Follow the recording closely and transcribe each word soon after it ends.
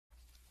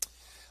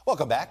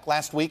Welcome back.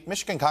 Last week,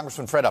 Michigan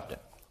Congressman Fred Upton,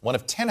 one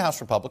of 10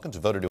 House Republicans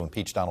who voted to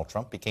impeach Donald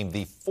Trump, became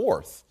the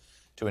fourth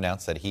to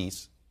announce that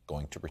he's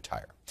going to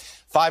retire.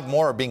 5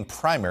 more are being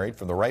primaried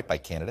from the right by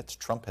candidates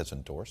Trump has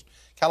endorsed.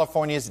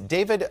 California's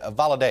David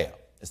Valadao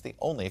is the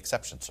only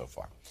exception so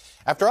far.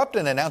 After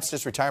Upton announced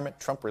his retirement,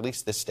 Trump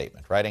released this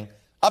statement, writing,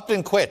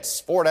 "Upton quits,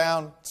 4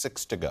 down,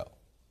 6 to go."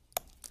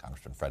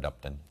 Congressman Fred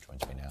Upton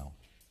joins me now.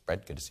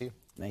 Fred, good to see you.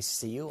 Nice to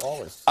see you,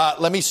 always.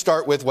 Let me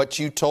start with what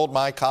you told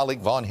my colleague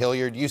Vaughn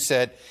Hilliard. You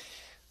said,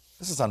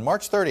 this is on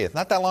March 30th,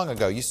 not that long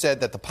ago, you said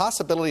that the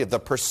possibility of the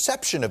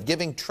perception of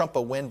giving Trump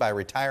a win by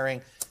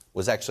retiring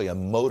was actually a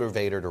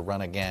motivator to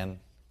run again.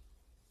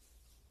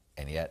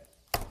 And yet,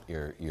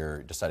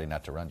 you're deciding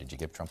not to run. Did you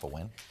give Trump a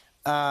win?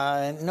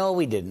 No,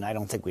 we didn't. I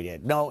don't think we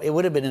did. No, it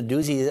would have been a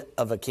doozy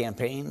of a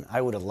campaign. I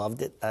would have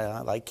loved it.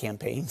 I like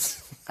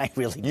campaigns. I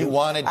really do. You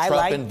wanted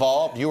Trump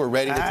involved? You were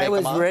ready to take him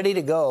on? I was ready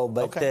to go,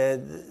 but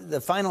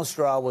the final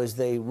straw was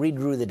they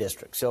redrew the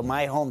district. So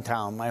my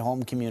hometown, my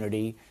home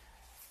community,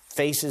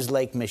 faces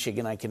Lake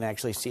Michigan. I can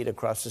actually see it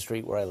across the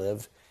street where I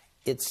live.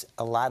 It's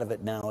a lot of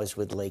it now is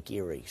with Lake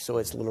Erie. So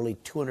it's literally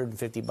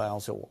 250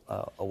 miles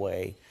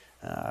away.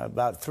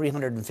 About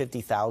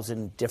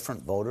 350,000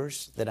 different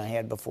voters than I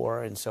had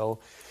before, and so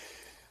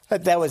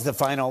that was the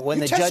final. When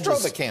the judges test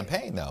drove the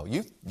campaign, though,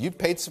 you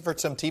paid for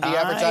some TV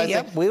advertising.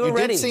 Yep, we were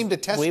ready. You did seem to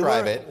test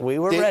drive it. We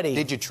were ready.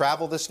 Did you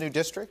travel this new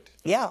district?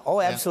 Yeah. Oh,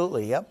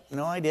 absolutely. Yeah. Yep.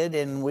 No, I did,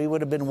 and we would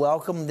have been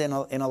welcomed in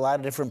a lot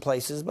of different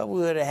places, but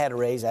we would have had to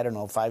raise, I don't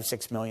know,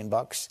 $5-6 million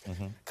a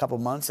couple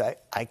months.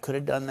 I could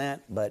have done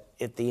that, but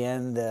at the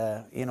end,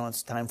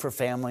 it's time for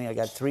family. I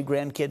got 3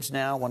 grandkids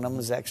now. One of them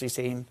is actually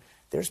saying,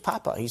 "There's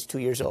Papa. He's 2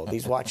 years old.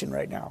 He's watching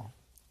right now."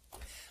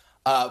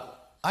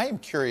 I am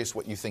curious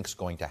what you think is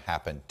going to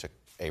happen to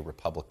a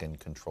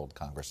Republican-controlled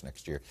Congress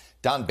next year.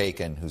 Don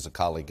Bacon, who's a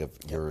colleague of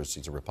yours,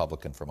 he's a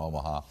Republican from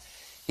Omaha,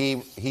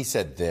 he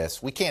said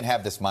this: we can't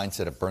have this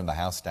mindset of burn the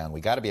house down.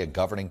 We got to be a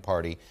governing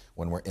party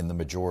when we're in the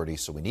majority.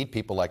 So we need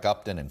people like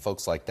Upton and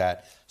folks like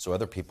that, so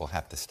other people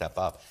have to step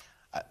up.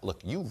 Look,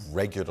 you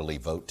regularly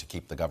vote to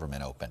keep the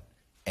government open,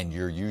 and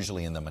you're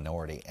usually in the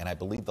minority. And I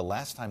believe the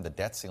last time the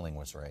debt ceiling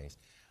was raised,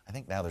 I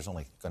think now there's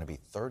only going to be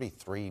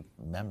 33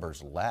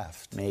 members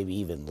left. Maybe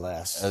even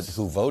less.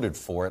 Who voted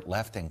for it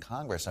left in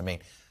Congress. I mean,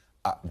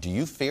 do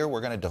you fear we're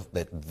going to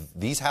that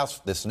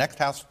this next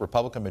House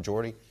Republican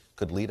majority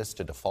could lead us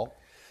to default?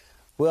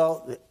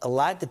 Well, a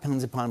lot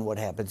depends upon what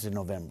happens in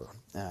November.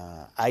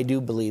 I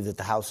do believe that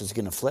the House is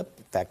going to flip.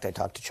 In fact, I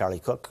talked to Charlie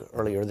Cook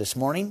earlier this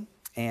morning,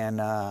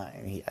 and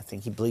I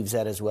think he believes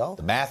that as well.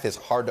 The math is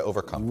hard to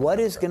overcome. What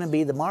is going to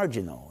be the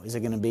margin, though? Is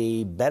it going to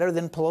be better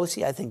than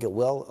Pelosi? I think it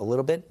will, a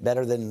little bit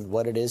better than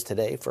what it is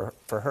today for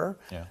her.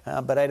 Yeah.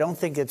 But I don't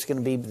think it's going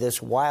to be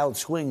this wild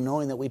swing,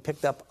 knowing that we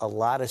picked up a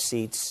lot of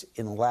seats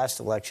in the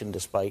last election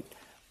despite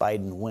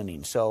Biden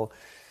winning. So,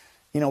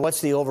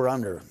 what's the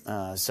over-under?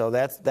 So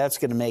that's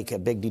going to make a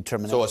big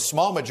determination. So a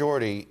small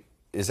majority,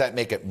 does that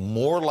make it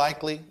more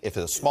likely if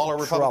it's a smaller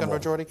Republican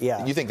majority?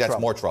 Yeah. You think that's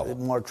more trouble?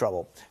 More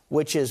trouble.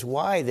 Which is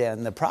why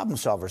then the Problem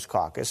Solvers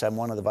Caucus, I'm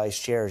one of the vice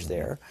chairs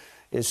there,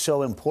 is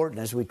so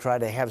important as we try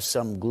to have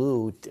some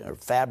glue or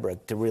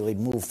fabric to really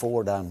move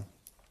forward on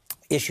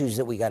issues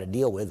that we got to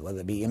deal with, whether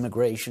it be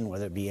immigration,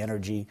 whether it be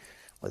energy,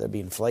 whether it be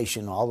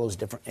inflation, all those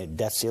different.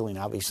 Debt ceiling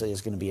obviously is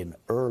going to be an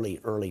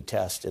early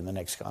test in the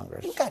next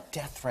Congress. You got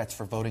death threats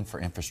for voting for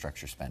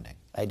infrastructure spending.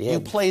 I did. You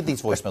played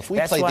these voicemails. We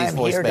That's played why these I'm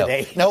voicemails. Here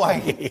today.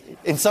 No,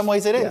 in some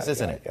ways it is,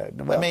 isn't it? Yeah.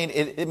 Well, I mean,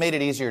 it made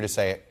it easier to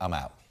say, I'm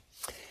out.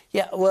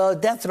 Yeah, well,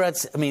 death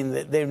threats, I mean,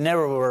 they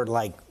never were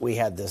like we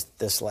had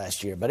this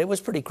last year, but it was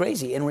pretty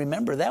crazy. And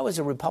remember, that was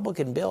a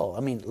Republican bill.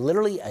 I mean,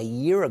 literally a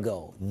year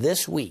ago,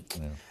 this week,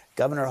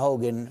 Governor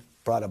Hogan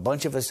brought a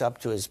bunch of us up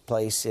to his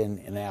place in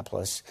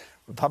Annapolis.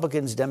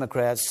 Republicans,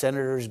 Democrats,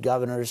 senators,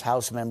 governors,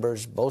 House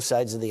members, both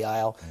sides of the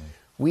aisle.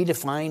 We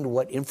defined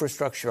what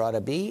infrastructure ought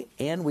to be,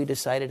 and we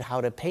decided how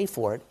to pay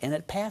for it, and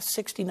it passed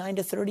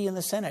 69-30 in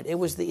the Senate. It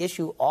was the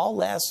issue all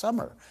last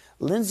summer.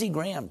 Lindsey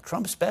Graham,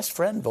 Trump's best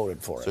friend,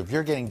 voted for it. So if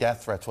you're getting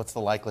death threats, what's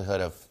the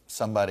likelihood of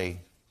somebody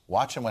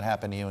watching what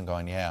happened to you and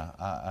going,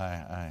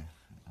 I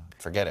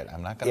forget it,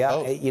 I'm not going to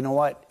vote? Yeah, you know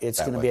what? It's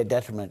going to be a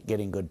detriment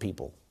getting good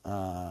people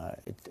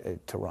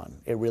to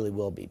run. It really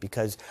will be,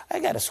 because I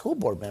got a school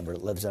board member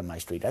that lives on my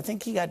street. I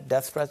think he got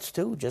death threats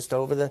too, just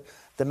over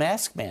the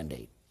mask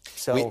mandate.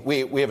 So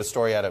we have a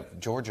story out of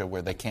Georgia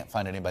where they can't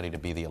find anybody to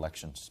be the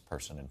elections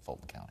person in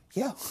Fulton County.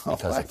 Yeah,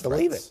 I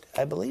believe it.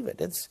 I believe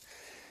it. It's,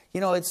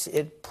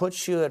 it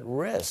puts you at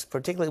risk,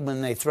 particularly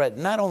when they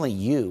threaten not only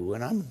you,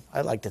 and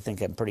I like to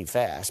think I'm pretty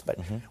fast, but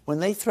when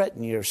they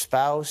threaten your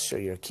spouse or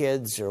your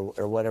kids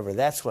or whatever,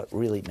 that's what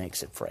really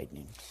makes it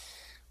frightening.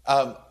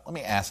 Let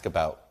me ask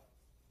about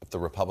if the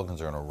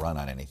Republicans are going to run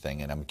on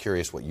anything, and I'm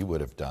curious what you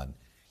would have done.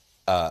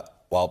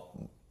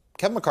 While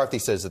Kevin McCarthy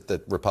says that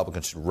the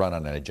Republicans should run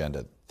on an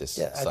agenda this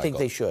cycle. I think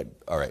they should.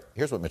 All right,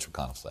 here's what Mitch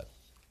McConnell said.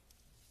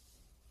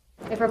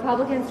 If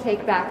Republicans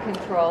take back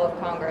control of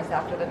Congress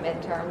after the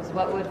midterms,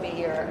 what would be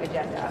your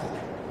agenda?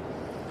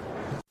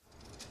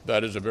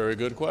 That is a very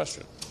good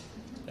question.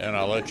 and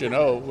I'll let you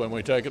know when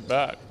we take it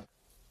back.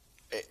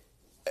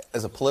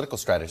 As a political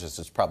strategist,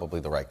 it's probably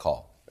the right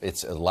call.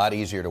 It's a lot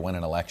easier to win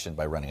an election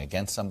by running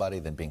against somebody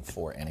than being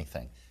for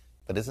anything.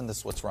 But isn't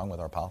this what's wrong with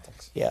our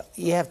politics? Yeah,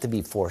 you have to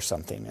be for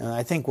something. And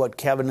I think what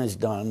Kevin has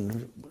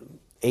done,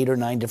 8 or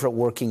 9 different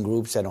working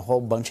groups and a whole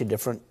bunch of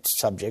different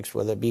subjects,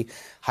 whether it be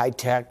high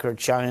tech or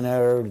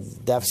China or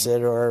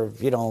deficit or,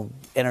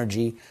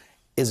 energy,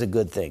 is a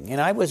good thing.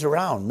 And I was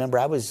around. Remember,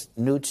 I was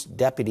Newt's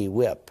deputy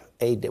whip,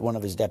 one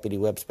of his deputy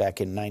whips back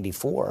in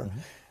 '94. Mm-hmm.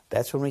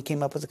 That's when we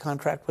came up with the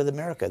contract with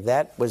America.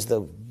 That was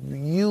the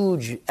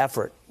huge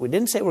effort. We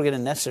didn't say we're going to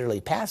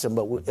necessarily pass them,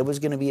 but it was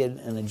going to be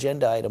an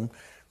agenda item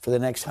for the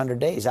next 100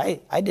 days. I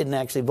didn't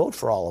actually vote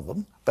for all of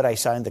them, but I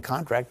signed the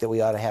contract that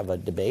we ought to have a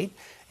debate,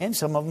 and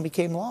some of them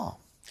became law.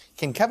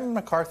 Can Kevin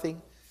McCarthy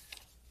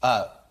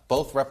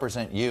both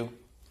represent you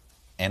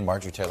and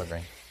Marjorie Taylor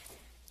Greene?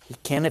 He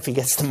can if he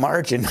gets the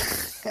margin.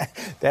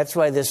 That's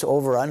why this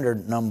over-under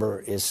number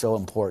is so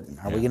important.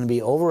 Are we going to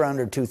be over or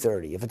under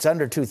 230? If it's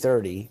under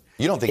 230...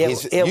 You don't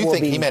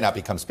think he may not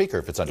become Speaker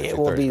if it's under 230? It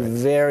will be right?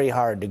 very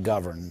hard to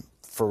govern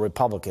for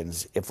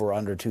Republicans if we're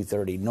under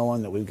 230,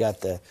 knowing that we've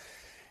got the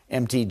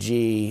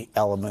MTG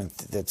element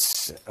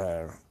that's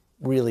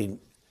really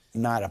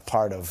not a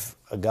part of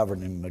a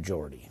governing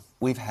majority.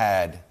 We've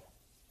had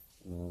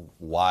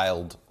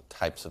wild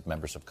types of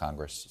members of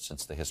Congress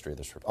since the history of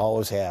this republic.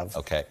 Always have.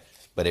 Okay.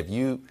 But do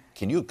you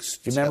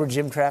remember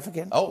Jim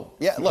Trafficant? Oh,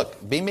 yeah.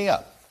 Look, beam me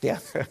up. Yeah.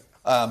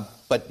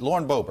 But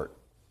Lauren Boebert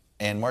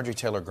and Marjorie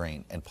Taylor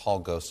Greene and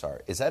Paul Gosar,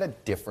 is that a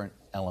different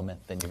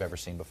element than you've ever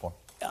seen before?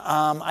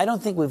 I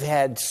don't think we've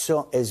had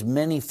as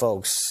many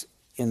folks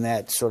in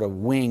that sort of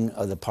wing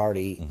of the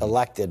party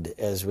elected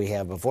as we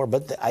have before,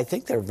 but I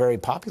think they're very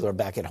popular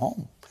back at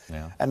home.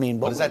 Yeah. I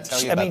mean, what does that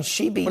tell you?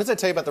 What does that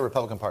tell you about the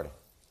Republican Party?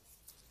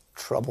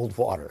 Troubled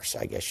waters,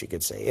 I guess you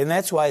could say. And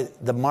that's why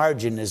the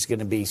margin is going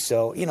to be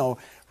so,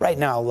 right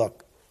now,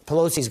 look,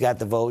 Pelosi's got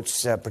the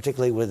votes,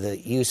 particularly with the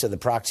use of the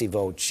proxy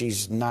vote.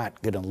 She's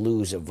not going to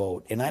lose a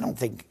vote. And I don't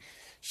think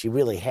she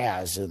really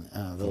has in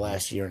the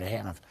last year and a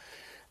half.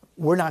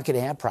 We're not going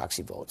to have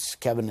proxy votes.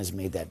 Kevin has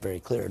made that very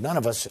clear. None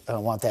of us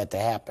want that to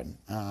happen.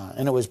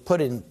 And it was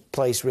put in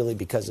place really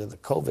because of the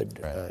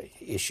COVID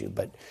issue.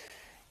 But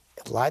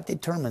a lot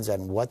determines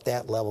on what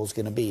that level is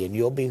going to be. And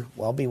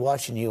I'll be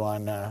watching you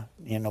on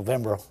in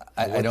November.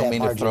 I don't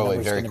mean to throw it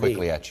very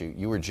quickly at you.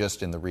 You were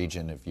just in the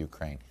region of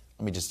Ukraine.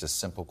 Let me just a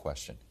simple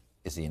question.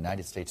 Is the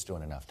United States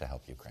doing enough to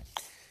help Ukraine?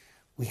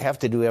 We have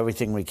to do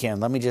everything we can.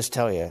 Let me just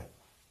tell you,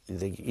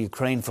 the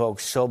Ukraine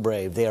folks, so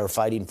brave. They are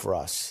fighting for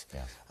us.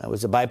 Yeah. It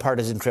was a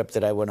bipartisan trip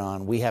that I went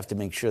on. We have to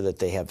make sure that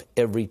they have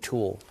every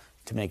tool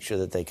to make sure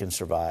that they can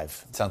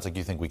survive. It sounds like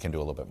you think we can do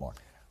a little bit more.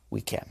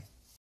 We can.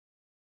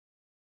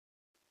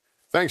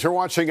 Thanks for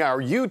watching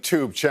our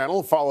YouTube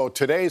channel. Follow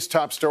today's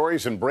top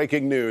stories and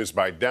breaking news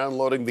by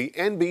downloading the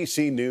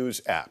NBC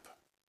News app.